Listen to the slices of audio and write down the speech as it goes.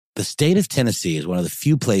The state of Tennessee is one of the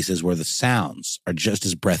few places where the sounds are just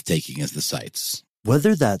as breathtaking as the sights.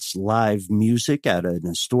 Whether that's live music at an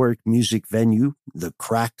historic music venue, the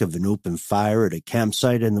crack of an open fire at a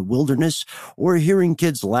campsite in the wilderness, or hearing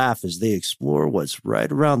kids laugh as they explore what's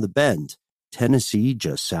right around the bend, Tennessee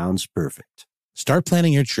just sounds perfect. Start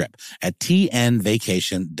planning your trip at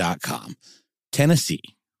tnvacation.com. Tennessee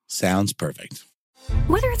sounds perfect.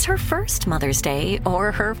 Whether it's her first Mother's Day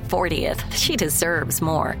or her 40th, she deserves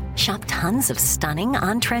more. Shop tons of stunning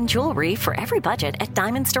on-trend jewelry for every budget at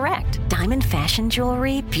Diamonds Direct. Diamond fashion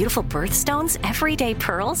jewelry, beautiful birthstones, everyday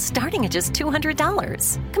pearls starting at just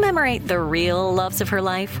 $200. Commemorate the real loves of her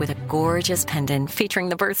life with a gorgeous pendant featuring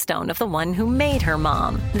the birthstone of the one who made her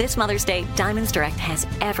mom. This Mother's Day, Diamonds Direct has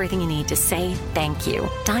everything you need to say thank you.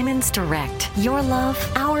 Diamonds Direct. Your love,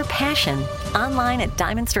 our passion. Online at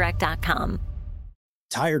diamondsdirect.com.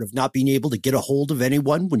 Tired of not being able to get a hold of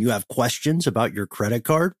anyone when you have questions about your credit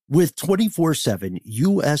card? With 24/7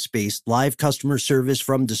 U.S.-based live customer service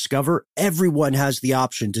from Discover, everyone has the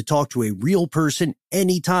option to talk to a real person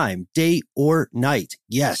anytime, day or night.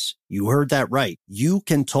 Yes, you heard that right. You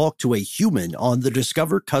can talk to a human on the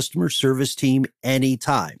Discover customer service team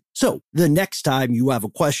anytime. So the next time you have a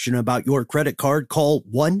question about your credit card, call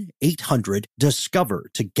 1-800-DISCOVER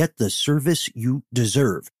to get the service you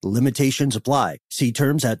deserve. Limitations apply. See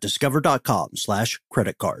terms at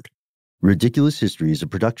discover.com/credit card. Ridiculous History is a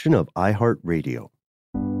production of iHeartRadio.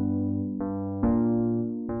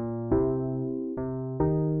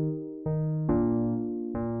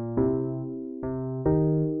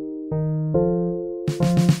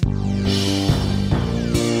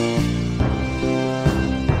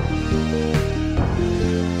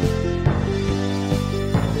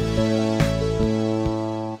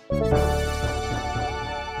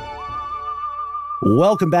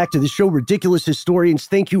 Welcome back to the show, Ridiculous Historians.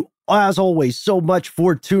 Thank you, as always, so much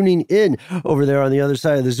for tuning in. Over there on the other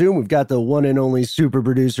side of the Zoom, we've got the one and only super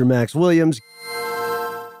producer, Max Williams.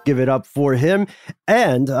 Give it up for him.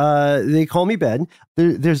 And they call me Ben.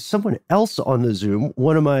 There's someone else on the Zoom,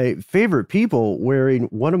 one of my favorite people, wearing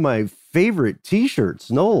one of my favorite T-shirts.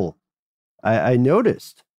 Noel, I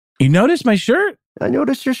noticed. You noticed my shirt? I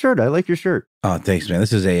noticed your shirt. I like your shirt. Oh, thanks, man.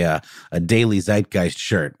 This is a Daily Zeitgeist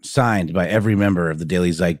shirt signed by every member of the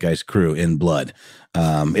Daily Zeitgeist crew in blood.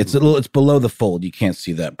 It's below the fold. You can't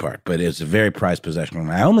see that part, but it's a very prized possession.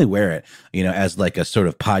 I only wear it, as like a sort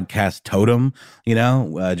of podcast totem,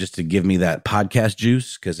 just to give me that podcast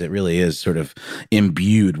juice, because it really is sort of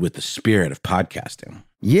imbued with the spirit of podcasting.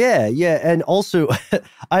 Yeah. And also,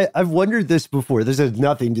 I've wondered this before. This has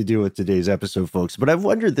nothing to do with today's episode, folks, but I've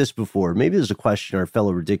wondered this before. Maybe there's a question our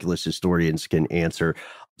fellow ridiculous historians can answer.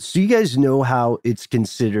 So you guys know how it's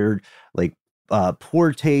considered like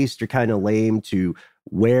poor taste or kind of lame to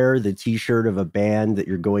wear the T-shirt of a band that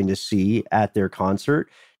you're going to see at their concert.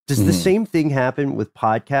 Does the same thing happen with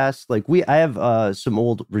podcasts? Like I have some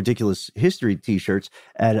old Ridiculous History T-shirts,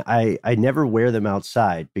 and I never wear them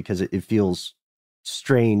outside because it feels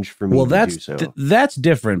strange for me to do so. That's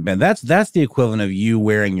different, Ben. That's the equivalent of you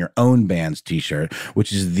wearing your own band's T-shirt,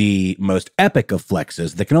 which is the most epic of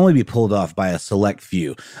flexes that can only be pulled off by a select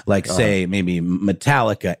few. Like, say, maybe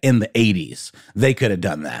Metallica in the 80s. They could have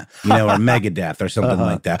done that, or Megadeth or something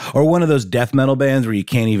like that. Or one of those death metal bands where you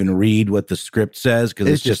can't even read what the script says because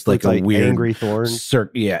it's just like a weird... Angry Thorns?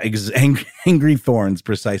 Angry Thorns,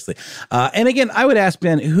 precisely. And again, I would ask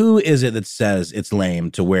Ben, who is it that says it's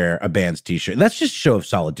lame to wear a band's T-shirt? That's just show of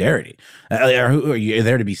solidarity. Are you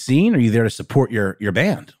there to be seen? Or are you there to support your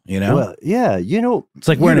band? Well, yeah, it's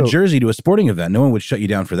like wearing a jersey to a sporting event. No one would shut you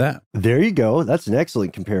down for that. There you go. That's an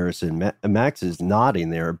excellent comparison. Max is nodding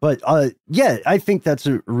there, but yeah, I think that's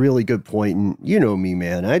a really good point. And you know me,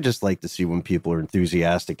 man, I just like to see when people are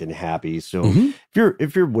enthusiastic and happy. So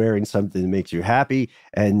if you're wearing something that makes you happy,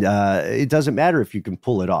 and it doesn't matter if you can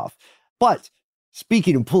pull it off. But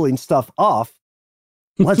speaking of pulling stuff off,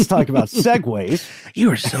 let's talk about segues.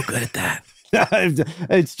 You are so good at that.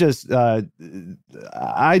 It's just,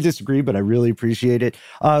 I disagree, but I really appreciate it.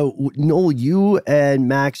 Noel, you and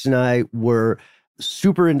Max and I were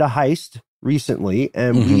super into Heist recently,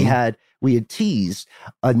 and we had teased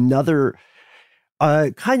another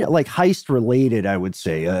kind of like Heist related, I would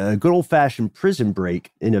say, a good old fashioned Prison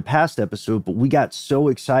Break in a past episode. But we got so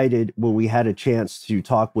excited when we had a chance to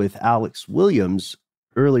talk with Alex Williams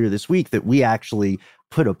earlier this week that we actually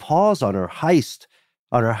put a pause on our heist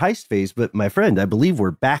phase. But my friend, I believe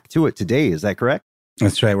we're back to it today. Is that correct?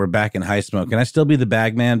 That's right. We're back in heist mode. Can I still be the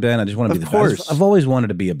bag man, Ben? I just want to be the course. I've always wanted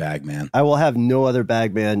to be a bag man. I will have no other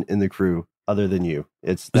bag man in the crew other than you.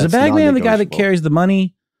 Is a bag man the guy that carries the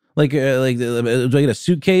money, Do I get a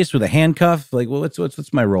suitcase with a handcuff? Like,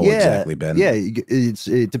 what's my role exactly, Ben? Yeah,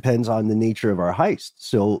 it depends on the nature of our heist.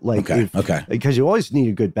 So, like, because you always need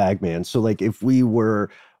a good bag man. So, like, if we were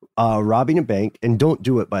robbing a bank, and don't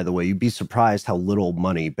do it, by the way, you'd be surprised how little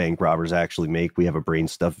money bank robbers actually make. We have a brain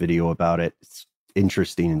stuff video about it. It's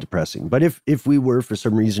interesting and depressing. But if we were for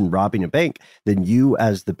some reason robbing a bank, then you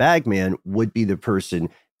as the bag man would be the person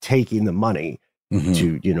taking the money.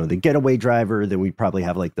 To, the getaway driver, then we'd probably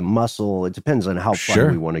have like the muscle. It depends on how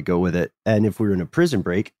far we want to go with it. And if we were in a prison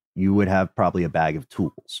break, you would have probably a bag of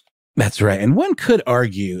tools. That's right. And one could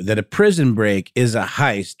argue that a prison break is a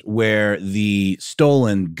heist where the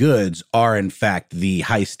stolen goods are in fact the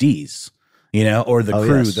heistees, or the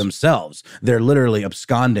crew themselves. They're literally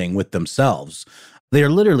absconding with themselves. They're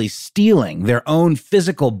literally stealing their own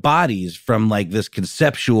physical bodies from like this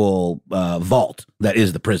conceptual vault that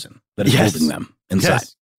is the prison that is holding them inside.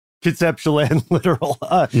 Yes. Conceptual and literal.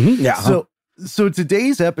 So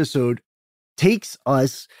today's episode takes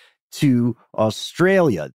us to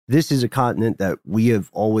Australia. This is a continent that we have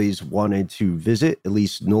always wanted to visit, at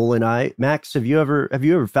least Noel and I. Max, have you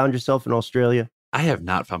ever found yourself in Australia? I have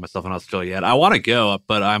not found myself in Australia yet. I want to go,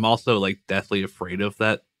 but I'm also like deathly afraid of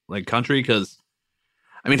that like country because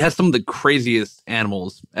it has some of the craziest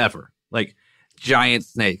animals ever, like giant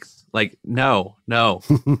snakes. Like, no.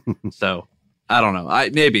 So I don't know. I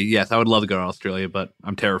would love to go to Australia, but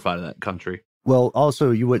I'm terrified of that country. Well,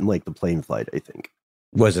 also, you wouldn't like the plane flight, I think.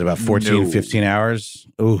 Was it about 14, 15 hours?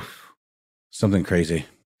 Ooh, something crazy.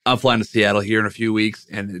 I'm flying to Seattle here in a few weeks,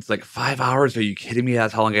 and it's like 5 hours. Are you kidding me?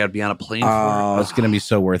 That's how long I got to be on a plane for. Oh, it's going to be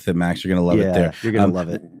so worth it, Max. You're going to love it there. You're going to love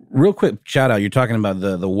it. Real quick shout out. You're talking about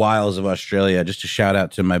the wilds of Australia. Just a shout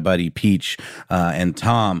out to my buddy Peach and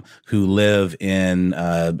Tom, who live in,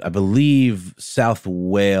 I believe, South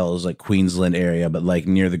Wales, like Queensland area, but like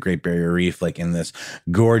near the Great Barrier Reef, like in this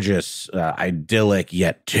gorgeous, idyllic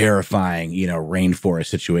yet terrifying, rainforest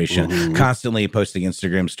situation. Mm-hmm. Constantly posting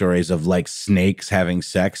Instagram stories of like snakes having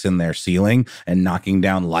sex in their ceiling and knocking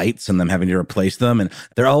down lights and them having to replace them. And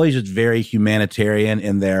they're always just very humanitarian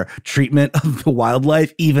in their treatment of the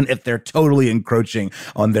wildlife, even if they're totally encroaching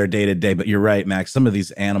on their day-to-day. But you're right, Max. Some of these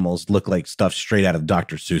animals look like stuff straight out of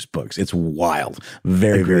Dr. Seuss books. It's wild.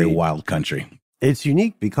 Very, very wild country. It's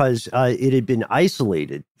unique because it had been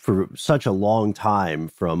isolated for such a long time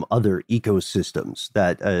from other ecosystems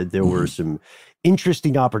that there were some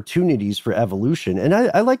interesting opportunities for evolution. And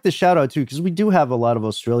I like the shout out too, because we do have a lot of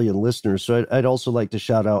Australian listeners. So I'd also like to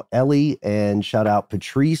shout out Ellie and shout out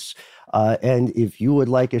Patrice. And if you would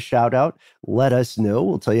like a shout out, let us know.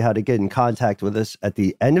 We'll tell you how to get in contact with us at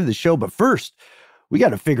the end of the show. But first, we got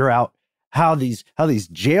to figure out how these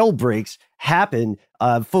jailbreaks happen.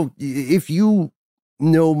 Folks, if you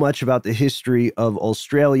know much about the history of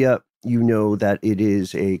Australia, you know that it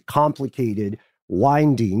is a complicated,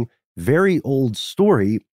 winding, very old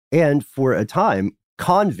story. And for a time,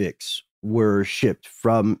 convicts were shipped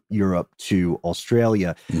from Europe to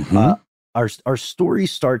Australia. Mm-hmm. Our story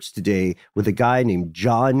starts today with a guy named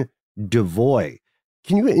John Devoy.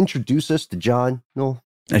 Can you introduce us to John, Noel?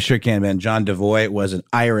 I sure can, man. John Devoy was an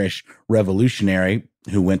Irish revolutionary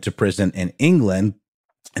who went to prison in England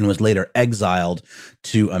and was later exiled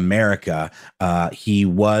to America. He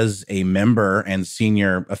was a member and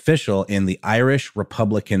senior official in the Irish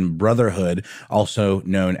Republican Brotherhood, also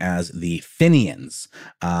known as the Fenians.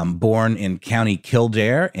 Born in County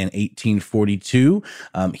Kildare in 1842,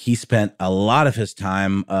 he spent a lot of his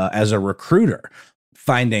time as a recruiter,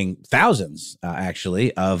 finding thousands,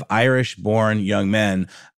 actually, of Irish-born young men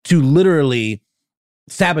to literally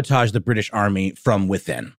sabotage the British Army from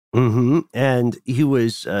within. Mm-hmm. And he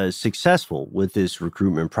was successful with this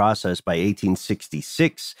recruitment process. By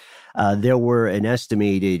 1866, there were an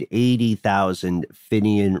estimated 80,000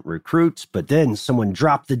 Fenian recruits. But then someone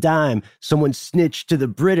dropped the dime. Someone snitched to the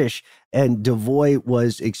British, and Devoy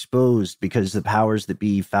was exposed because the powers that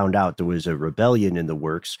be found out there was a rebellion in the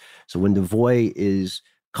works. So when Devoy is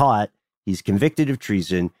caught, he's convicted of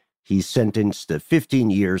treason. He's sentenced to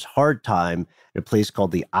 15 years, hard time, at a place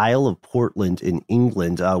called the Isle of Portland in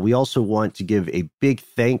England. We also want to give a big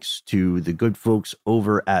thanks to the good folks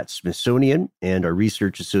over at Smithsonian and our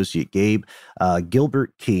research associate, Gabe.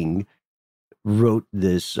 Gilbert King wrote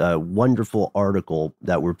this wonderful article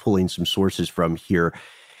that we're pulling some sources from here.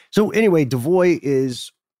 So anyway, Devoy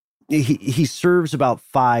he serves about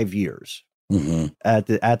 5 years. Mm-hmm.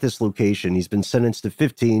 At this location. He's been sentenced to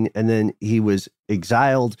 15, and then he was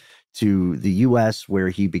exiled to the U.S., where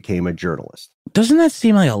he became a journalist. Doesn't that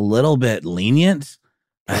seem like a little bit lenient?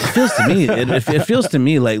 It feels to me, it feels to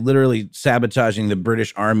me like literally sabotaging the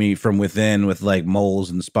British army from within with like moles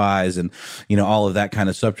and spies and, all of that kind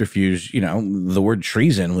of subterfuge. The word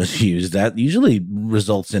treason was used. That usually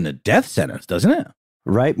results in a death sentence, doesn't it?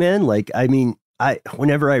 Right, man?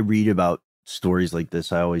 Whenever I read about stories like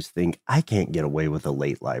this, I always think I can't get away with a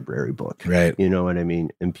late library book. Right. You know what I mean?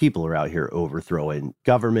 And people are out here overthrowing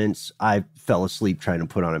governments. I fell asleep trying to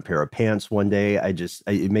put on a pair of pants one day.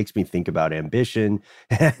 It makes me think about ambition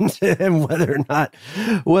and whether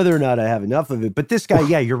or not I have enough of it. But this guy,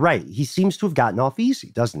 yeah, you're right. He seems to have gotten off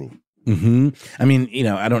easy, doesn't he? Mm-hmm. I mean,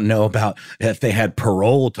 I don't know about if they had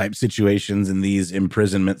parole type situations in these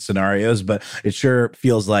imprisonment scenarios, but it sure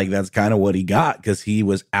feels like that's kind of what he got because he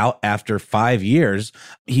was out after 5 years.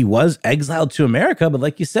 He was exiled to America, but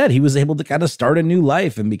like you said, he was able to kind of start a new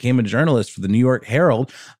life and became a journalist for the New York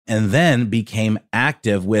Herald and then became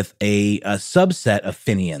active with a subset of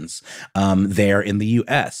Fenians there in the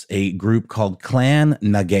U.S., a group called Clan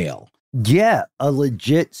na Gael. Yeah, a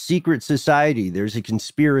legit secret society. There's a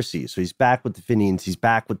conspiracy. So he's back with the Fenians. He's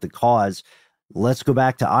back with the cause. Let's go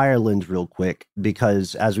back to Ireland real quick,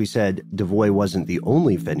 because as we said, Devoy wasn't the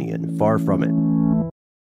only Fenian. Far from it.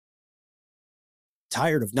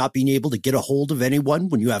 Tired of not being able to get a hold of anyone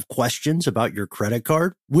when you have questions about your credit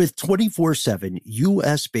card? With 24/7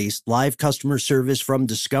 U.S.-based live customer service from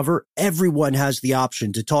Discover, everyone has the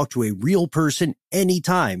option to talk to a real person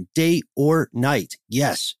anytime, day or night.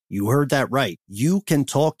 Yes, you heard that right. You can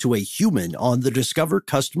talk to a human on the Discover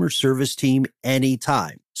customer service team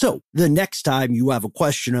anytime. So the next time you have a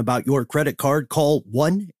question about your credit card, call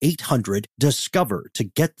 1-800-DISCOVER to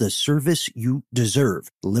get the service you deserve.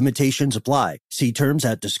 Limitations apply. See terms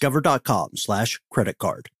at discover.com/credit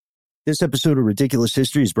card. This episode of Ridiculous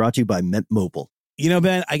History is brought to you by Mint Mobile.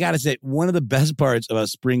 Ben, I got to say, one of the best parts about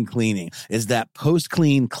spring cleaning is that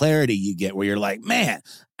post-clean clarity you get where you're like, man,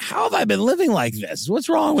 how have I been living like this? What's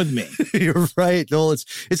wrong with me? You're right, Noel.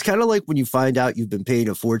 It's kind of like when you find out you've been paying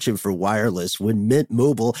a fortune for wireless when Mint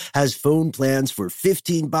Mobile has phone plans for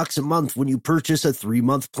 $15 a month when you purchase a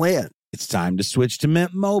 3-month plan. It's time to switch to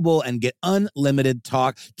Mint Mobile and get unlimited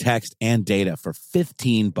talk, text, and data for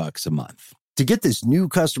 $15 a month. To get this new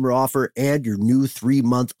customer offer and your new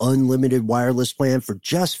 3-month unlimited wireless plan for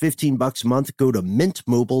just $15 a month, go to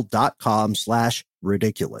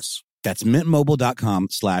mintmobile.com/ridiculous. That's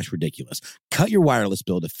mintmobile.com/ridiculous. Cut your wireless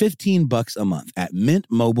bill to $15 a month at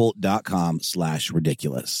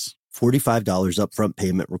mintmobile.com/ridiculous. $45 upfront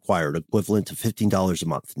payment required, equivalent to $15 a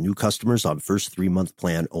month. New customers on first 3-month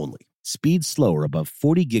plan only. Speed slower above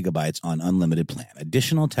 40 gigabytes on unlimited plan.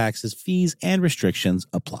 Additional taxes, fees, and restrictions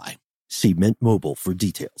apply. See Mint Mobile for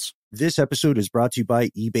details. This episode is brought to you by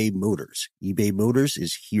eBay Motors. eBay Motors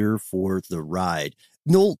is here for the ride.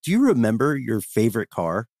 Noel, do you remember your favorite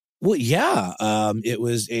car? Well, yeah. It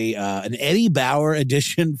was an Eddie Bauer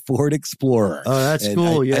edition Ford Explorer. Oh, that's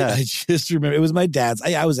cool. I just remember it was my dad's.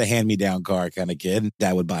 I was a hand-me-down car kind of kid.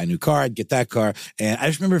 Dad would buy a new car. I'd get that car. And I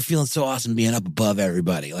just remember feeling so awesome being up above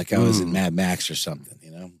everybody, like I was in Mad Max or something,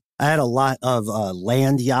 I had a lot of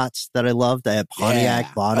land yachts that I loved. I had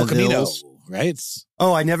Pontiac Bonnevilles. Right?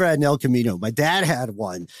 Oh, I never had an El Camino. My dad had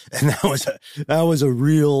one, and that was a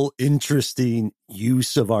real interesting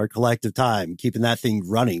use of our collective time, keeping that thing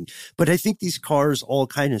running. But I think these cars all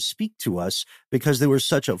kind of speak to us because they were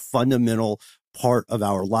such a fundamental part of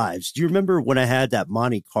our lives. Do you remember when I had that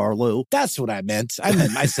Monte Carlo? That's what I meant.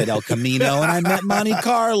 I said El Camino, and I meant Monte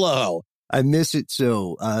Carlo. I miss it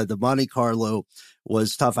so. The Monte Carlo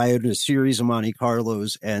was tough. I had a series of Monte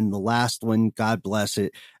Carlos, and the last one, God bless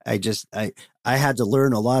it, I had to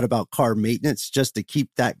learn a lot about car maintenance just to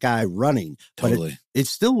keep that guy running. Totally. But it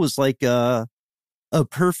still was like a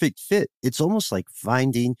perfect fit. It's almost like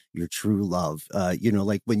finding your true love.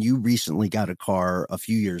 Like when you recently got a car a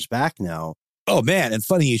few years back now. Oh, man. And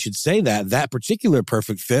funny you should say that. That particular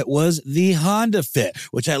perfect fit was the Honda Fit,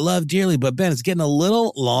 which I love dearly. But, Ben, it's getting a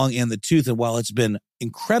little long in the tooth. And while it's been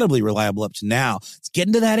incredibly reliable up to now, it's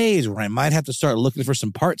getting to that age where I might have to start looking for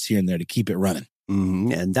some parts here and there to keep it running.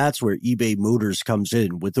 Mm-hmm. And that's where eBay Motors comes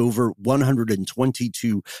in. With over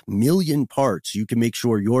 122 million parts, you can make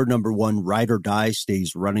sure your number one ride or die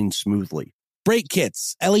stays running smoothly. Brake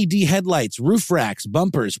kits, LED headlights, roof racks,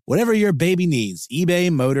 bumpers, whatever your baby needs,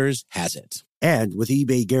 eBay Motors has it. And with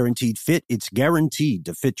eBay Guaranteed Fit, it's guaranteed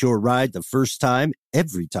to fit your ride the first time,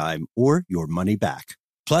 every time, or your money back.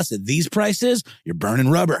 Plus, at these prices, you're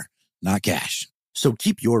burning rubber, not cash. So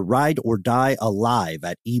keep your ride or die alive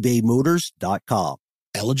at ebaymotors.com.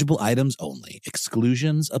 Eligible items only.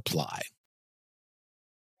 Exclusions apply.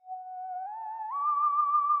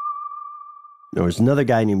 There was another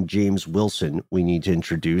guy named James Wilson we need to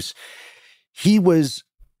introduce. He was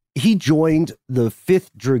he joined the 5th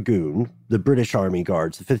Dragoon, the British Army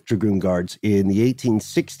Guards, the 5th Dragoon Guards in the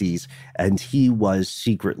 1860s, and he was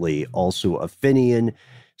secretly also a Fenian.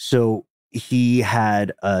 So he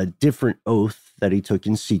had a different oath that he took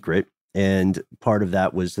in secret, and part of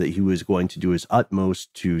that was that he was going to do his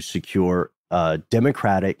utmost to secure a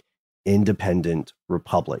democratic, independent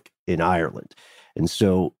republic in Ireland. And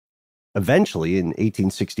so eventually in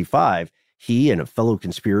 1865, he and a fellow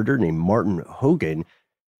conspirator named Martin Hogan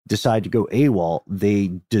decide to go AWOL. They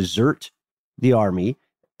desert the army,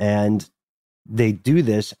 and they do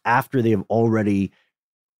this after they have already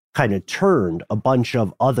kind of turned a bunch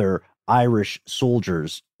of other Irish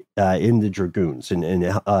soldiers in the Dragoons and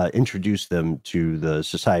introduced them to the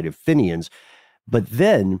Society of Fenians. But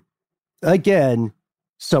then, again,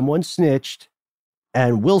 someone snitched,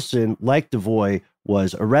 and Wilson, like Devoy,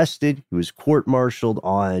 was arrested. He was court-martialed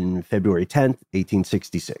on February 10th,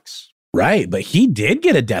 1866. Right, but he did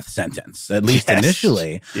get a death sentence, at least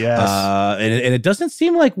initially. Yes. And it doesn't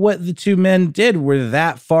seem like what the two men did were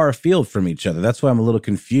that far afield from each other. That's why I'm a little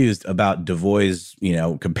confused about Devoy's,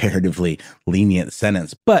 comparatively lenient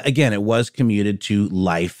sentence. But again, it was commuted to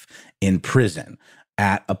life in prison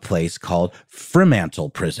at a place called Fremantle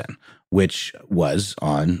Prison, which was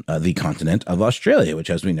on the continent of Australia, which,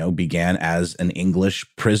 as we know, began as an English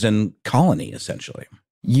prison colony, essentially.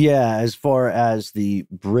 Yeah, as far as the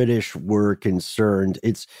British were concerned,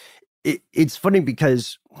 it's funny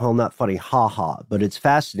because, well, not funny, haha, but it's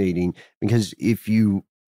fascinating because if you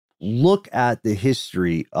look at the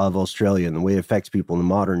history of Australia and the way it affects people in the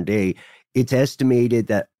modern day, it's estimated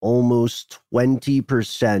that almost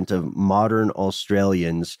 20% of modern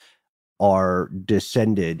Australians are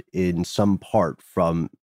descended in some part from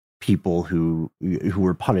people who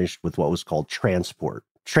were punished with what was called transport.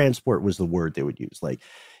 Transport was the word they would use. Like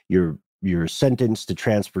you're sentenced to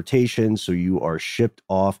transportation, so you are shipped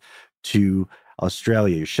off to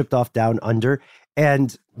Australia. You're shipped off down under,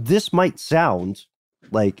 and this might sound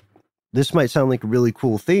like a really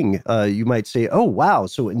cool thing. You might say, "Oh wow!"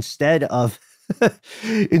 So instead of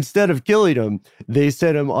killing him, they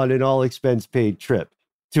sent him on an all-expense paid trip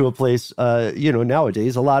to a place.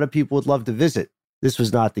 Nowadays a lot of people would love to visit. This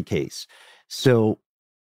was not the case. So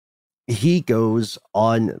he goes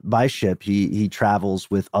on by ship. He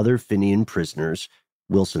travels with other Fenian prisoners,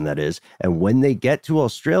 Wilson, that is. And when they get to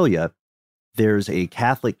Australia, there's a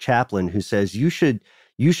Catholic chaplain who says, you should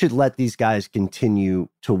let these guys continue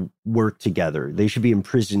to work together. They should be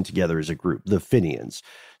imprisoned together as a group, the Fenians.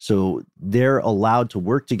 So they're allowed to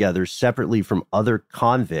work together separately from other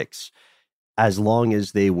convicts as long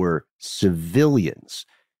as they were civilians.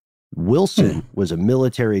 Wilson was a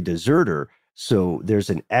military deserter, so there's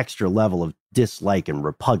an extra level of dislike and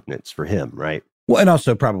repugnance for him, right? Well, and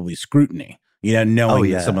also probably scrutiny,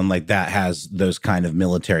 knowing that someone like that has those kind of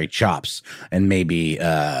military chops and maybe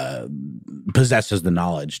possesses the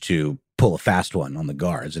knowledge to pull a fast one on the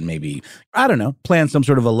guards and maybe, I don't know, plan some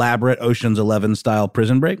sort of elaborate Ocean's 11 style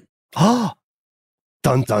prison break. Dun,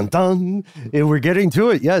 dun, dun. And we're getting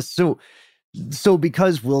to it. Yes. So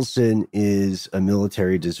because Wilson is a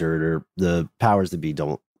military deserter, the powers that be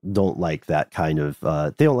don't like that kind of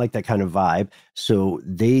vibe. So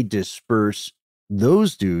they disperse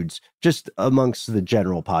those dudes just amongst the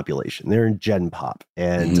general population. They're in Gen Pop,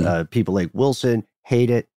 and people like Wilson hate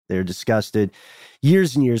it. They're disgusted.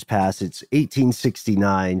 Years and years pass. It's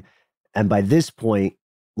 1869, and by this point,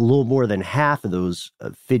 a little more than half of those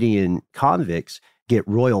Fenian convicts get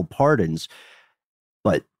royal pardons,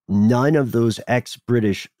 but none of those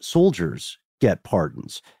ex-British soldiers get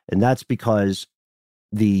pardons, and that's because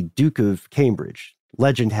the Duke of Cambridge,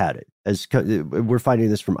 legend had it, as we're finding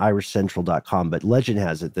this from irishcentral.com, but legend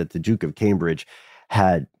has it that the Duke of Cambridge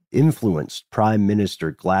had influenced Prime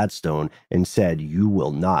Minister Gladstone and said, you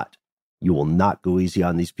will not go easy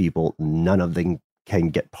on these people. None of them can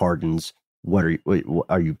get pardons. What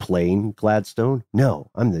are you playing, Gladstone? No,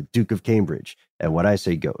 I'm the Duke of Cambridge, and what I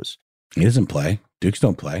say goes. He doesn't play. Dukes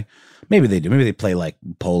don't play. Maybe they do. Maybe they play like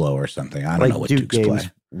polo or something. I don't know what Duke Dukes games,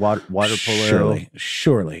 play. Water polo.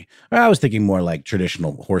 Surely. I was thinking more like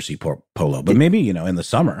traditional horsey polo, but maybe, in the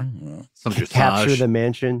summer. Some dressage. Capture the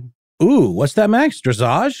Mansion. Ooh, what's that, Max?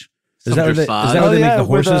 Dressage? Is that where they make the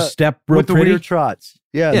horses step real with the pretty? weird trots?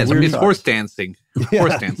 Yeah, it's horse dancing.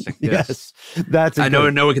 Horse dancing. Yes. That's. I know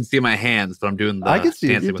no one can see my hands, but I'm doing the I can see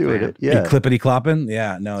dancing you with my doing hand. it. Yeah, Clippity clopping.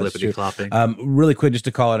 Yeah, no, it's true. Clippity clopping. Really quick, just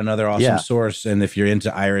to call it another awesome source, and if you're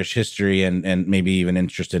into Irish history and maybe even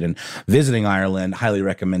interested in visiting Ireland, highly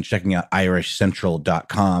recommend checking out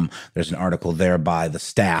irishcentral.com. There's an article there by the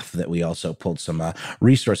staff that we also pulled some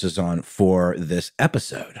resources on for this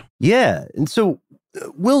episode. Yeah, and so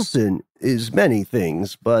Wilson, is many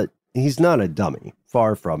things, but he's not a dummy.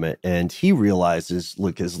 Far from it. And he realizes,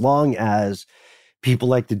 look, as long as people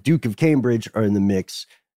like the Duke of Cambridge are in the mix,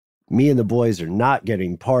 me and the boys are not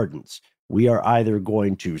getting pardons. We are either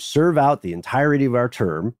going to serve out the entirety of our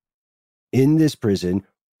term in this prison,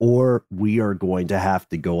 or we are going to have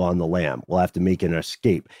to go on the lam. We'll have to make an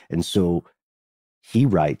escape. And so he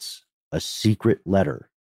writes a secret letter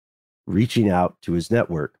reaching out to his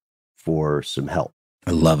network for some help.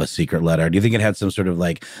 I love a secret letter. Do you think it had some sort of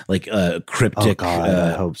like cryptic? Oh God,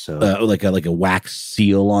 I hope so. Like a wax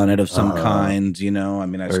seal on it of some kind. You know, I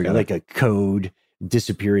mean, or like a code,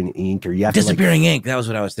 disappearing ink, or you have disappearing ink. That was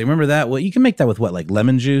what I was thinking. Remember that? Well, you can make that with what, like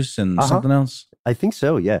lemon juice and something else. I think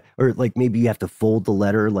so, yeah. Or like maybe you have to fold the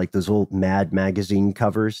letter like those old Mad Magazine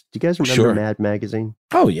covers. Do you guys remember Mad Magazine?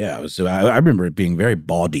 Oh yeah, I remember it being very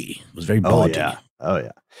bawdy. It was very bawdy. Oh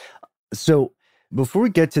yeah. So before we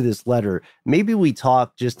get to this letter, maybe we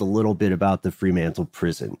talk just a little bit about the Fremantle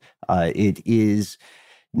prison. It is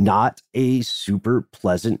not a super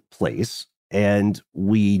pleasant place, and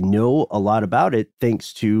we know a lot about it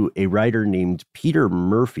thanks to a writer named Peter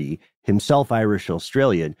Murphy, himself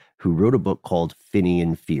Irish-Australian, who wrote a book called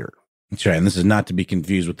Finian Fear. That's right. And this is not to be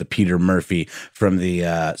confused with the Peter Murphy from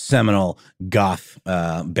the seminal goth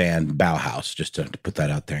band Bauhaus, just to put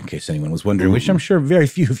that out there in case anyone was wondering, which I'm sure very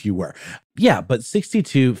few of you were. Yeah, but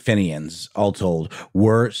 62 Fenians, all told,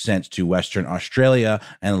 were sent to Western Australia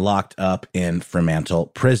and locked up in Fremantle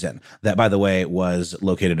Prison. That, by the way, was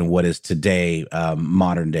located in what is today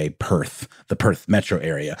modern-day Perth, the Perth metro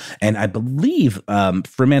area. And I believe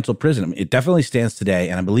Fremantle Prison, it definitely stands today,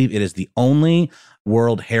 and I believe it is the only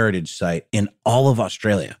World Heritage Site in all of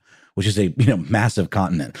Australia, which is a massive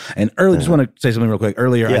continent. And just want to say something real quick.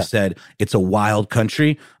 Earlier, I said it's a wild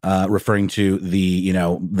country, referring to the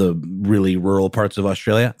really rural parts of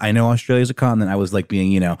Australia. I know Australia is a continent. I was like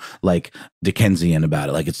being like Dickensian about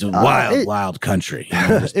it. Like it's a wild country.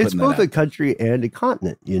 It's both a country and a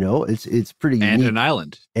continent. It's pretty unique. And an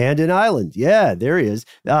island. And an island. Yeah, there he is.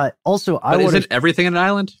 Also, is it everything an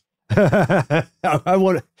island?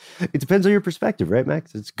 It depends on your perspective, right,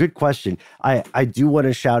 Max? It's a good question. I do want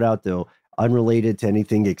to shout out, though, unrelated to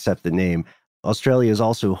anything except the name, Australia is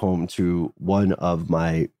also home to one of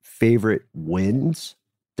my favorite winds,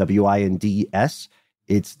 WINDS.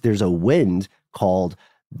 There's a wind called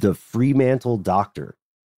the Fremantle Doctor.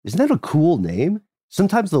 Isn't that a cool name?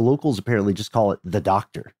 Sometimes the locals apparently just call it the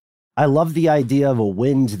Doctor. I love the idea of a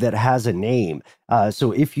wind that has a name.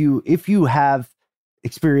 So if you have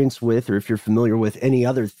experience with, or if you're familiar with any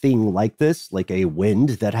other thing like this, like a wind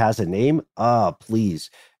that has a name, please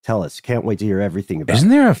tell us. Can't wait to hear everything about it. Isn't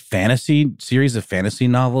there a series of fantasy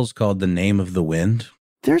novels called The Name of the Wind?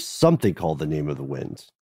 There's something called The Name of the Wind.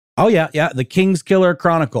 Oh, yeah. The King's Killer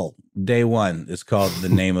Chronicle, Day 1, is called The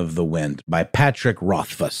Name of the Wind by Patrick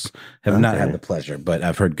Rothfuss. Have not had the pleasure, but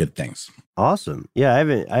I've heard good things. Awesome. Yeah, I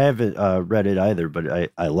haven't read it either, but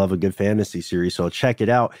I love a good fantasy series, so I'll check it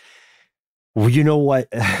out. Well, you know what?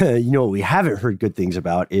 What we haven't heard good things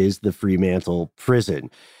about is the Fremantle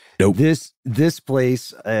prison. Nope. This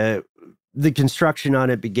place, the construction on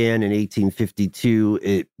it began in 1852.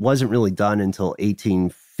 It wasn't really done until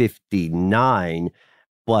 1859,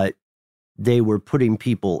 but they were putting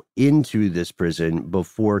people into this prison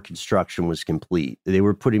before construction was complete. They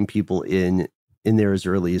were putting people in there as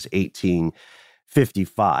early as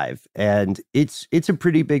 1855, and it's a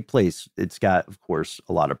pretty big place. It's got, of course,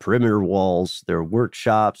 a lot of perimeter walls. There are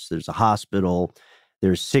workshops. There's a hospital.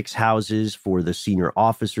 There's 6 houses for the senior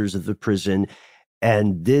officers of the prison.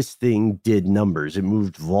 And this thing did numbers. It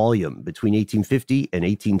moved volume between 1850 and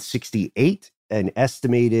 1868. An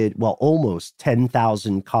estimated, almost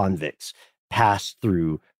 10,000 convicts passed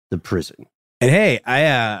through the prison. And hey,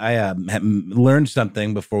 I learned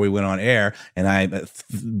something before we went on air, and I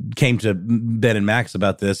came to Ben and Max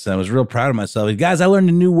about this, and I was real proud of myself. Guys, I learned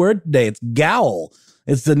a new word today. It's gaol.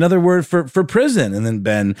 It's another word for prison. And then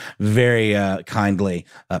Ben very kindly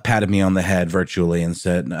patted me on the head virtually and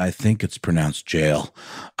said, I think it's pronounced jail.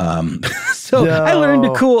 So no. I learned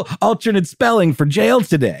a cool alternate spelling for jail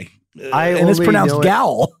today. And it's pronounced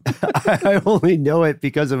gaol. I only know it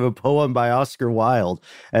because of a poem by Oscar Wilde.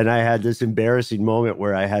 And I had this embarrassing moment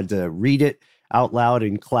where I had to read it out loud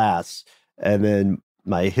in class. And then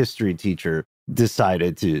my history teacher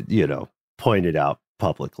decided to, point it out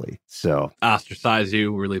publicly. So ostracize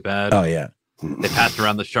you really bad. Oh, yeah. They passed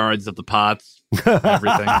around the shards of the pots,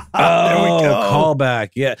 everything. There we go.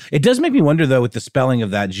 Callback. Yeah. It does make me wonder, though, with the spelling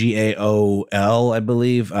of that GAOL, I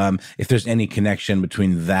believe, if there's any connection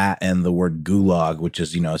between that and the word gulag, which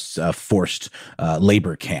is, forced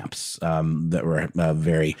labor camps that were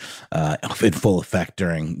very in full effect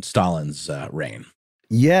during Stalin's reign.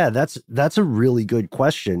 Yeah, that's a really good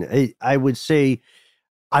question. I would say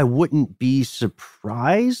I wouldn't be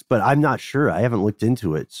surprised, but I'm not sure. I haven't looked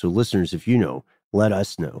into it. So listeners, if you know, let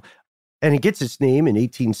us know. And it gets its name in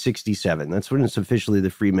 1867. That's when it's officially the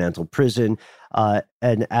Fremantle prison.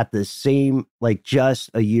 And at the same, just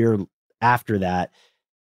a year after that,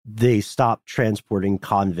 they stopped transporting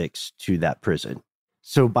convicts to that prison.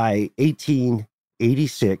 So by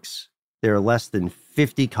 1886, there are less than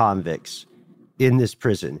 50 convicts in this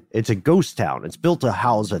prison. It's a ghost town. It's built to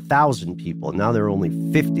house 1,000 people. Now there are only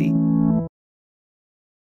 50.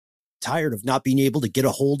 Tired of not being able to get a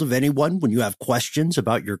hold of anyone when you have questions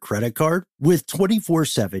about your credit card? With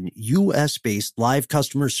 24/7 US-based live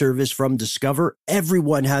customer service from Discover,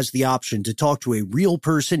 everyone has the option to talk to a real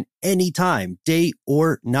person anytime, day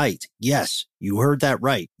or night. Yes, you heard that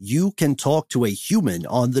right. You can talk to a human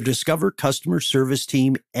on the Discover customer service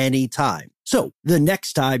team anytime. So the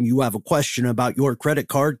next time you have a question about your credit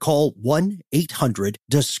card, call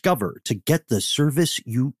 1-800-DISCOVER to get the service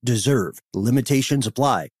you deserve. Limitations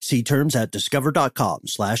apply. See terms at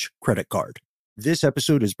discover.com/credit card. This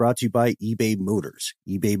episode is brought to you by eBay Motors.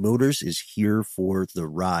 eBay Motors is here for the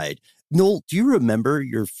ride. Noel, do you remember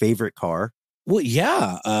your favorite car? Well,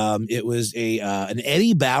 yeah. It was an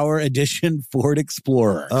Eddie Bauer edition Ford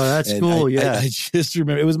Explorer. Oh, that's cool. I just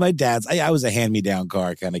remember it was my dad's. I was a hand-me-down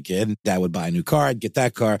car kind of kid. Dad would buy a new car. I'd get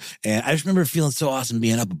that car. And I just remember feeling so awesome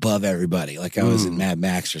being up above everybody, like I was in Mad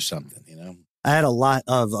Max or something, I had a lot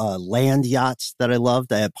of land yachts that I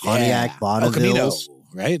loved. I had Pontiac Bonnevilles.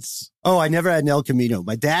 Right? Oh, I never had an El Camino.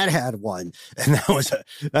 My dad had one, and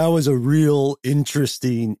that was a real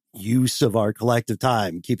interesting use of our collective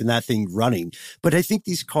time, keeping that thing running. But I think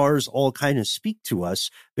these cars all kind of speak to us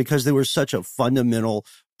because they were such a fundamental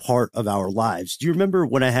part of our lives. Do you remember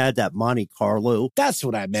when I had that Monte Carlo? That's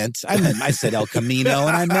what I meant. I said El Camino,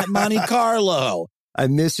 and I meant Monte Carlo. I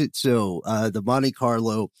miss it so. The Monte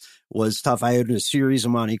Carlo was tough. I had a series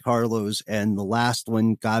of Monte Carlos, and the last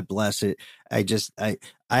one, God bless it, I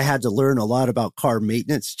had to learn a lot about car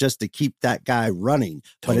maintenance just to keep that guy running.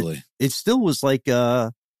 Totally. But it still was like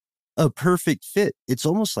a perfect fit. It's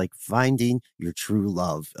almost like finding your true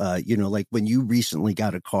love. Like when you recently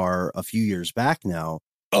got a car a few years back now.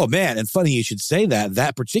 Oh, man. And funny you should say that.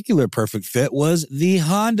 That particular perfect fit was the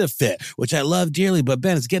Honda Fit, which I love dearly. But,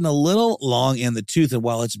 Ben, it's getting a little long in the tooth. And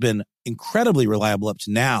while it's been incredibly reliable up to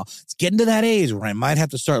now, it's getting to that age where I might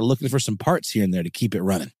have to start looking for some parts here and there to keep it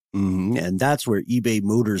running. Mm-hmm. And that's where eBay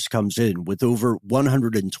Motors comes in. With over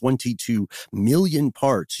 122 million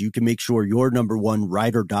parts, you can make sure your number one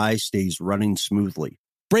ride or die stays running smoothly.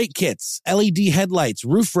 Brake kits, LED headlights,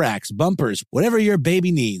 roof racks, bumpers, whatever your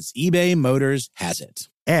baby needs, eBay Motors has it.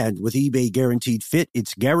 And with eBay Guaranteed Fit,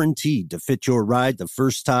 it's guaranteed to fit your ride the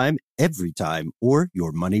first time, every time, or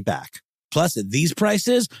your money back. Plus, at these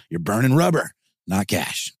prices, you're burning rubber, not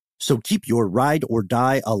cash. So keep your ride or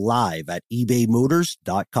die alive at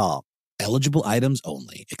ebaymotors.com. Eligible items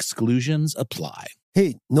only. Exclusions apply.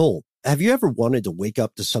 Hey, Noel, have you ever wanted to wake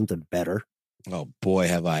up to something better? Oh, boy,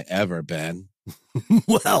 have I ever been.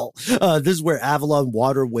 Well, this is where Avalon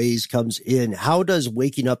Waterways comes in. How does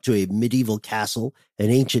waking up to a medieval castle,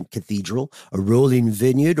 an ancient cathedral, a rolling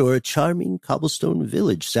vineyard, or a charming cobblestone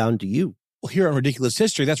village sound to you? Well, here on Ridiculous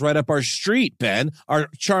History, that's right up our street, Ben, our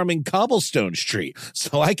charming cobblestone street.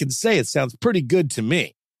 So I can say it sounds pretty good to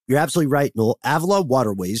me. You're absolutely right, Noel. Avalon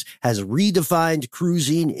Waterways has redefined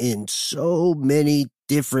cruising in so many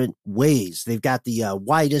different ways. They've got the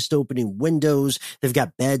widest opening windows. They've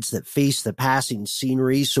got beds that face the passing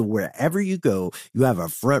scenery. So wherever you go, you have a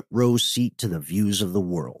front row seat to the views of the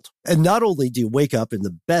world. And not only do you wake up in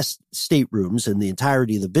the best staterooms in the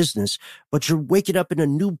entirety of the business, but you're waking up in a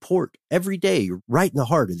new port every day. You're right in the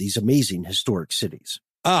heart of these amazing historic cities.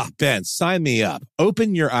 Ah, Ben, sign me up.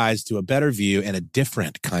 Open your eyes to a better view and a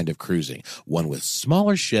different kind of cruising. One with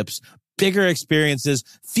smaller ships, bigger experiences,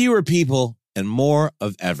 fewer people, and more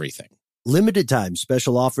of everything. Limited time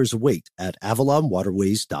special offers await at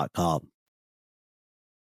avalonwaterways.com.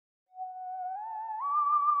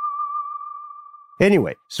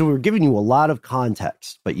 Anyway, so we're giving you a lot of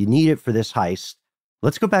context, but you need it for this heist.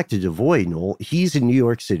 Let's go back to Devoy, Noel. He's in New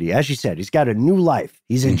York City. As you said, he's got a new life.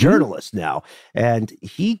 He's a journalist now, and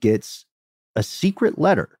he gets a secret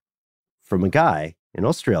letter from a guy in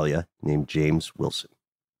Australia named James Wilson.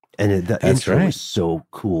 And the intro is so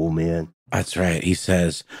cool, man. That's right. He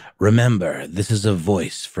says, remember, this is a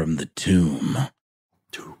voice from the tomb.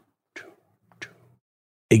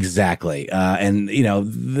 Exactly. And,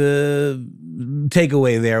 the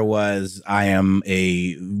takeaway there was I am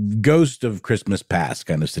a ghost of Christmas past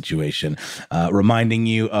kind of situation, reminding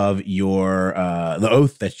you of the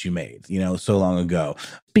oath that you made, so long ago.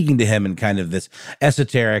 Speaking to him in kind of this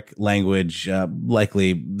esoteric language,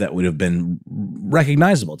 likely that would have been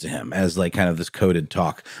recognizable to him as like kind of this coded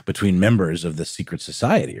talk between members of the secret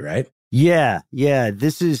society, right? Yeah.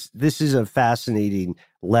 This is a fascinating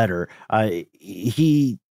letter.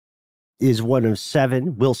 He is one of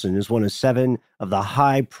seven. Wilson is one of seven of the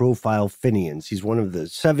high-profile Fenians. He's one of the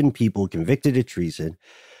 7 people convicted of treason,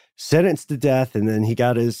 sentenced to death, and then he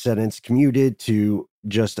got his sentence commuted to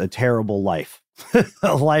just a terrible life,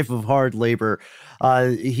 a life of hard labor.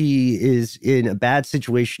 He is in a bad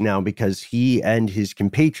situation now because he and his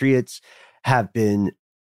compatriots have been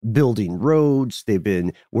building roads. They've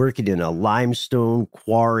been working in a limestone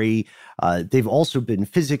quarry. They've also been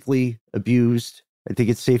physically abused. I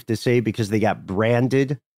think it's safe to say because they got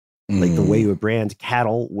branded, like the way you would brand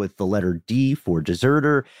cattle with the letter D for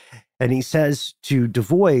deserter. And he says to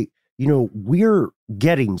Devoy, we're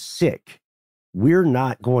getting sick. We're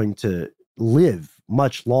not going to live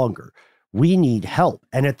much longer. We need help.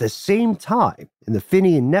 And at the same time, in the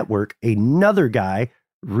Fenian network, another guy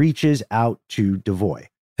reaches out to Devoy.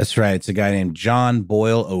 That's right. It's a guy named John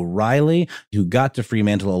Boyle O'Reilly who got to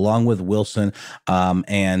Fremantle along with Wilson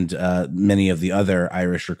and many of the other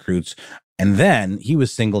Irish recruits. And then he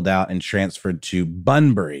was singled out and transferred to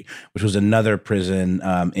Bunbury, which was another prison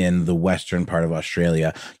in the western part of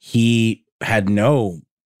Australia. He had no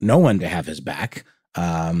one to have his back.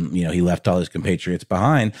 He left all his compatriots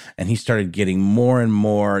behind, and he started getting more and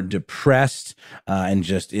more depressed and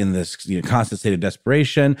just in this constant state of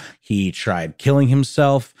desperation. He tried killing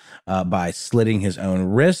himself by slitting his own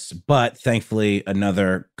wrists, but thankfully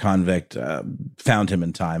another convict found him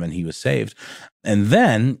in time and he was saved. And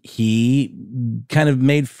then he kind of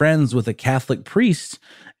made friends with a Catholic priest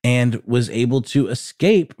and was able to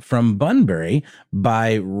escape from Bunbury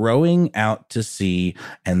by rowing out to sea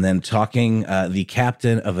and then talking the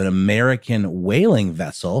captain of an American whaling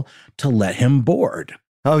vessel to let him board.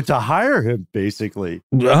 Oh, to hire him, basically.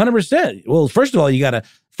 100%. Well, first of all, you got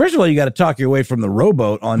to talk your way from the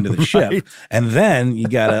rowboat onto the ship. Right. And then you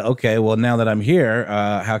got to, okay, well, now that I'm here,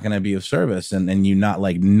 how can I be of service? And you not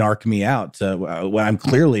like narc me out when I'm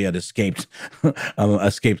clearly an escaped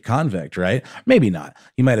convict, right? Maybe not.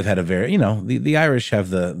 You might have had a very, the Irish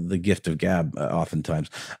have the gift of gab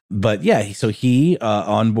oftentimes. But yeah, so he,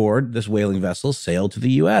 on board this whaling vessel, sailed to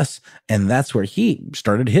the U.S. And that's where he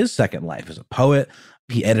started his second life as a poet.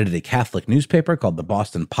 He edited a Catholic newspaper called the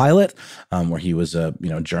Boston Pilot, where he was a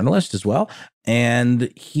journalist as well.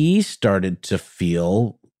 And he started to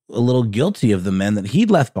feel a little guilty of the men that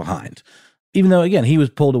he'd left behind. Even though, again, he was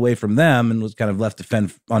pulled away from them and was kind of left to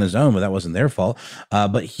fend on his own, but that wasn't their fault.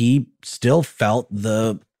 But he still felt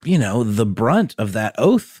the brunt of that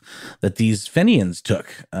oath that these Fenians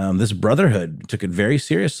took. This brotherhood took it very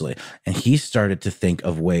seriously. And he started to think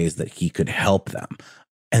of ways that he could help them.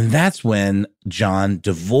 And that's when John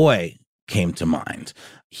Devoy came to mind.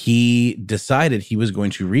 He decided he was going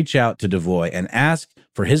to reach out to Devoy and ask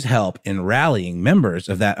for his help in rallying members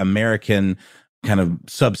of that American kind of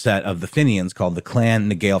subset of the Fenians called the Clan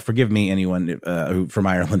na Gael. Forgive me, anyone from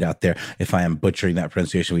Ireland out there, if I am butchering that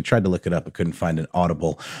pronunciation. We tried to look it up, but couldn't find an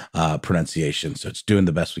audible pronunciation. So it's doing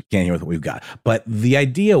the best we can here with what we've got. But the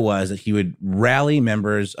idea was that he would rally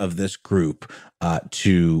members of this group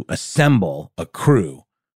to assemble a crew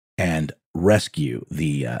and rescue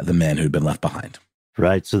the men who'd been left behind.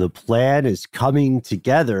 Right. So the plan is coming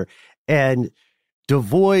together, and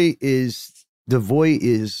Devoy is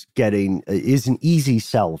an easy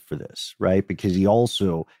sell for this, right? Because he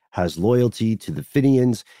also has loyalty to the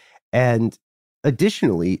Fenians, and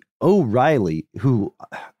additionally, O'Reilly, who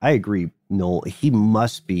I agree, Noel, he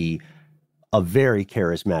must be a very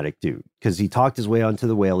charismatic dude because he talked his way onto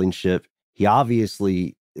the whaling ship. He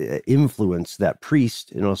obviously influenced that priest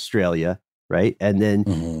in Australia, right? And then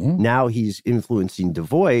now he's influencing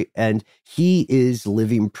Devoy, and he is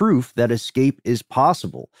living proof that escape is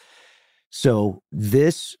possible. So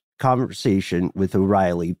this conversation with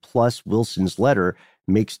O'Reilly plus Wilson's letter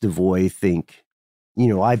makes Devoy think,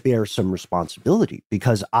 I bear some responsibility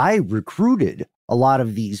because I recruited a lot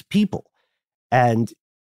of these people. And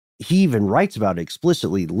he even writes about it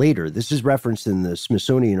explicitly later. This is referenced in the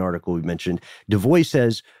Smithsonian article we mentioned. Devoy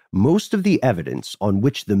says, most of the evidence on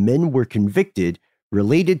which the men were convicted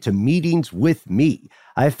related to meetings with me.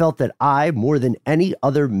 I felt that I, more than any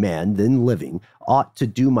other man then living, ought to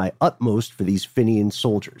do my utmost for these Fenian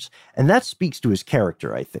soldiers. And that speaks to his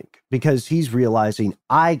character, I think, because he's realizing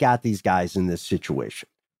I got these guys in this situation,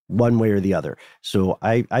 one way or the other. So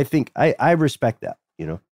I think I respect that, you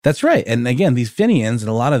know? That's right. And again, these Fenians and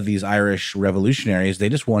a lot of these Irish revolutionaries, they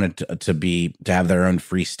just wanted to have their own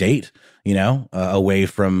free state, you know, away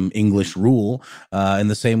from English rule, in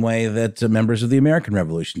the same way that members of the American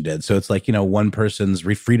Revolution did. So it's like, you know, one person's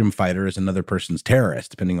freedom fighter is another person's terrorist,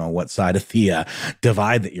 depending on what side of the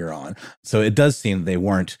divide that you're on. So it does seem they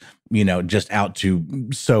weren't, you know, just out to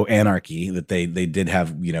sow anarchy, that they did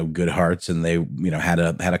have, you know, good hearts, and they, you know, had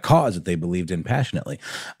a cause that they believed in passionately.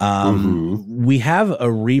 We have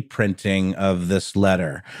a reprinting of this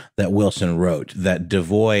letter that Wilson wrote that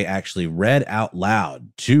Devoy actually read out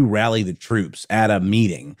loud to rally the troops at a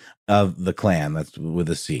meeting of the Klan. That's with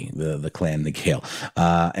a C, the Klan Nighil.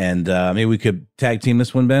 Maybe we could tag team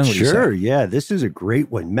this one, Ben? What Sure, yeah, this is a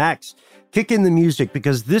great one. Max, kick in the music,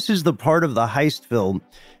 because this is the part of the heist film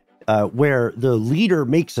where the leader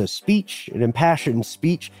makes a speech, an impassioned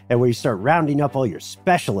speech, and where you start rounding up all your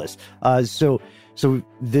specialists. So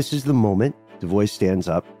this is the moment. Devoy stands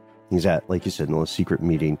up. He's at, like you said, in a secret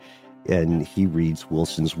meeting, and he reads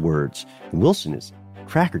Wilson's words. And Wilson is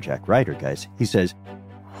crackerjack writer, guys. He says,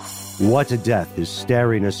 "What a death is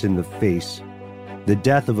staring us in the face. The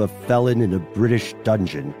death of a felon in a British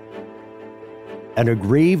dungeon, and a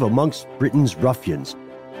grave amongst Britain's ruffians.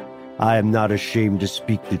 I am not ashamed to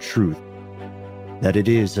speak the truth, that it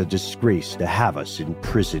is a disgrace to have us in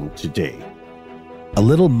prison today. A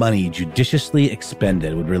little money judiciously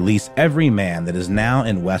expended would release every man that is now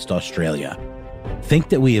in West Australia. Think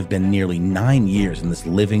that we have been nearly 9 years in this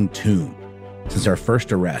living tomb since our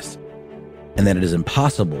first arrest, and that it is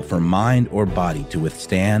impossible for mind or body to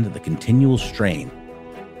withstand the continual strain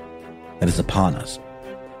that is upon us.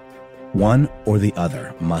 One or the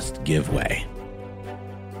other must give way."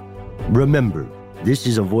 Remember, this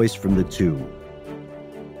is a voice from the tomb.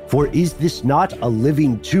 For is this not a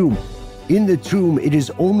living tomb? In the tomb, it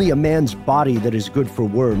is only a man's body that is good for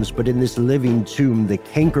worms, but in this living tomb, the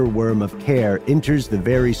cankerworm of care enters the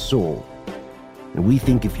very soul. And we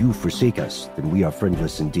think if you forsake us, then we are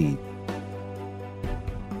friendless indeed.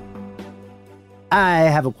 I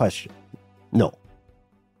have a question. No.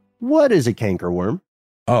 What is a cankerworm?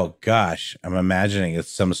 Oh, gosh. I'm imagining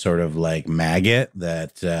it's some sort of like maggot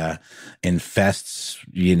that infests,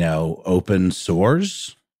 you know, open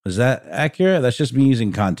sores. Is that accurate? That's just me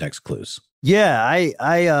using context clues. Yeah,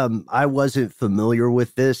 I wasn't familiar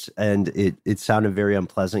with this, and it sounded very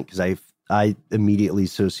unpleasant because I immediately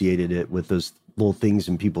associated it with those little things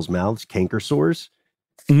in people's mouths, canker sores.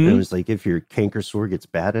 Mm-hmm. It was like, if your canker sore gets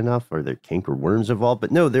bad enough, are there canker worms involved?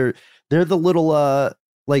 But no, they're the little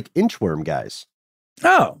like inchworm guys.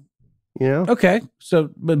 Oh, you know, okay. So,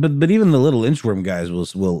 but even the little inchworm guys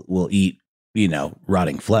will eat, you know,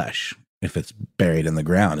 rotting flesh if it's buried in the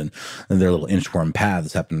ground, and their little inchworm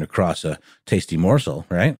paths happen to cross a tasty morsel,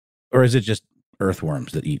 right? Or is it just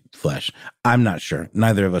earthworms that eat flesh? I'm not sure.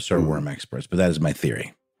 Neither of us are worm experts, but that is my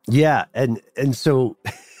theory. Yeah, and so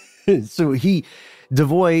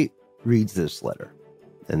Devoy reads this letter,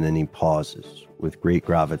 and then he pauses with great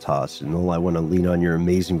gravitas. And I want to lean on your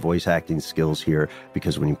amazing voice acting skills here,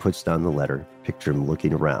 because when he puts down the letter, picture him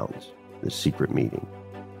looking around the secret meeting.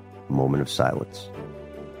 A moment of silence.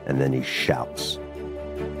 And then he shouts,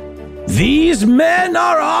 "These men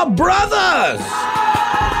are our brothers!"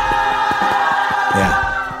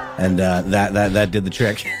 Yeah. And that did the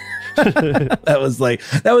trick. that was like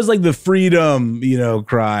the freedom, you know,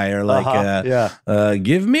 cry, or like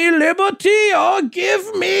give me liberty or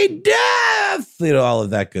give me death, you know, all of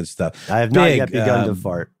that good stuff. I have not yet begun to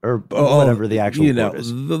fart, or whatever the actual quote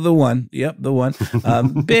is. The one. Yep, the one.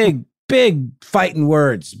 Big fighting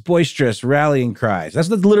words, boisterous rallying cries. That's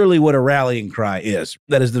literally what a rallying cry is.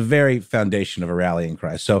 That is the very foundation of a rallying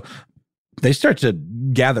cry. So they start to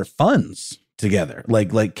gather funds together,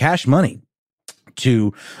 like cash money,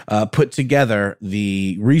 to put together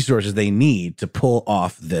the resources they need to pull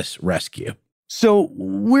off this rescue. So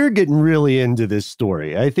we're getting really into this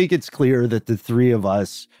story. I think it's clear that the three of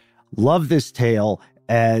us love this tale,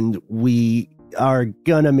 and we are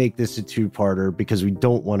gonna make this a two-parter because we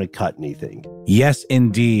don't want to cut anything. Yes,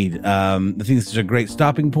 indeed. I think this is a great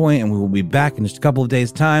stopping point, and we will be back in just a couple of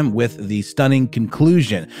days' time with the stunning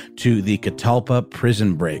conclusion to the Catalpa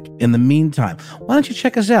prison break. In the meantime, why don't you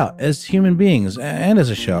check us out as human beings and as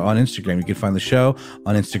a show on Instagram? You can find the show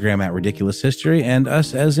on Instagram at Ridiculous History, and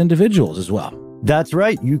us as individuals as well. That's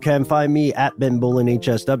right. You can find me at Ben Bolin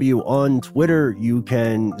HSW on Twitter. You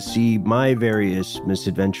can see my various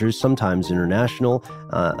misadventures, sometimes international,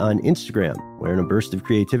 on Instagram, where in a burst of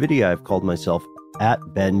creativity, I've called myself at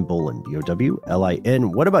Ben Bolin,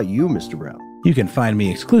 BOWLIN. What about you, Mr. Brown? You can find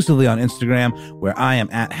me exclusively on Instagram, where I am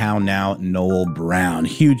at HowNowNoel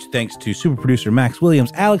Huge thanks to super producer Max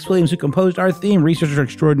Williams, Alex Williams, who composed our theme, researcher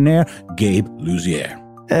extraordinaire Gabe Luzier.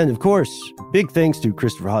 And of course, big thanks to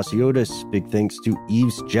Christopher Hasiotis. Big thanks to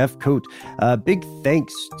Yves Jeffcoat. Big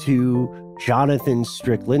thanks to Jonathan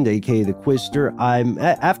Strickland, aka the Quister.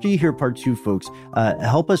 After you hear part 2, folks,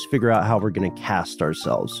 help us figure out how we're going to cast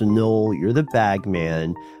ourselves. So Noel, you're the bag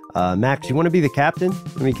man. Max, you want to be the captain?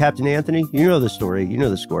 I mean, Captain Anthony. You know the story. You know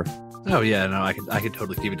the score. Oh yeah, no, I could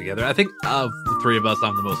totally keep it together. I think of the three of us,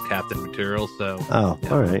 I'm the most captain material. So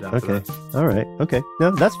all right, okay, all right, okay. No,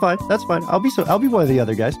 that's fine. That's fine. I'll be one of the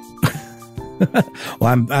other guys.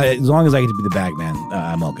 Well, as long as I get to be the bag man,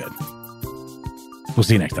 I'm all good. We'll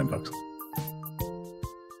see you next time, folks.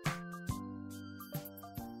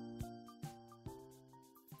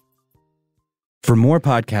 For more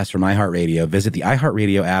podcasts from iHeartRadio, visit the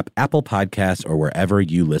iHeartRadio app, Apple Podcasts, or wherever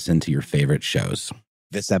you listen to your favorite shows.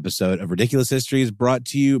 This episode of Ridiculous History is brought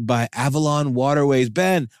to you by Avalon Waterways.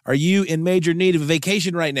 Ben, are you in major need of a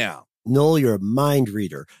vacation right now? Noel, you're a mind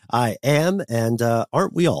reader. I am, and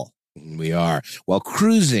aren't we all? We are. While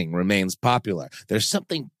cruising remains popular, there's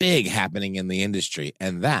something big happening in the industry,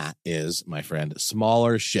 and that is, my friend,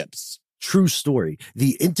 smaller ships. True story.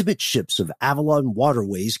 The intimate ships of Avalon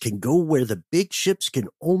Waterways can go where the big ships can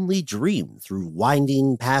only dream, through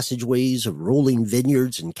winding passageways of rolling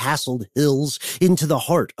vineyards and castled hills into the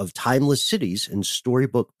heart of timeless cities and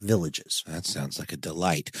storybook villages. That sounds like a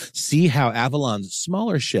delight. See how Avalon's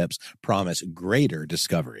smaller ships promise greater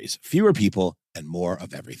discoveries, fewer people, and more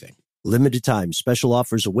of everything. Limited time special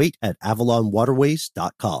offers await at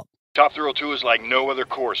avalonwaterways.com. Top Thrill 2 is like no other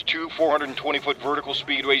course. 2 420-foot vertical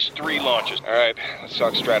speedways, 3 launches. All right, let's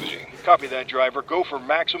talk strategy. Copy that, driver. Go for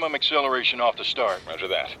maximum acceleration off the start. Roger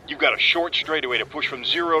that. You've got a short straightaway to push from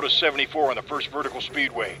 0 to 74 on the first vertical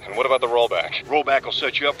speedway. And what about the rollback? Rollback will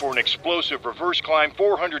set you up for an explosive reverse climb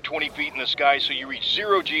 420 feet in the sky so you reach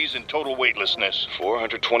 0 Gs in total weightlessness.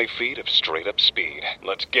 420 feet of straight-up speed.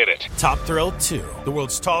 Let's get it. Top Thrill 2, the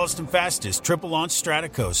world's tallest and fastest triple-launch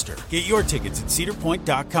stratocoaster. Get your tickets at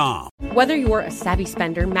cedarpoint.com. Whether you're a savvy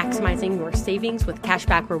spender maximizing your savings with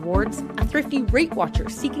cashback rewards, a thrifty rate watcher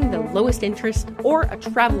seeking the lowest interest, or a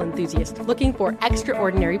travel enthusiast looking for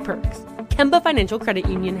extraordinary perks, Kemba Financial Credit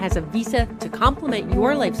Union has a visa to complement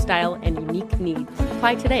your lifestyle and unique needs.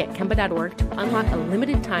 Apply today at Kemba.org to unlock a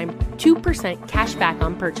limited time 2% cash back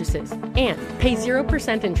on purchases and pay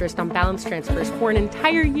 0% interest on balance transfers for an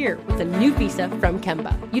entire year with a new visa from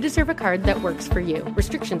Kemba. You deserve a card that works for you.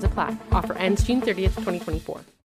 Restrictions apply. Offer ends June 30th, 2024.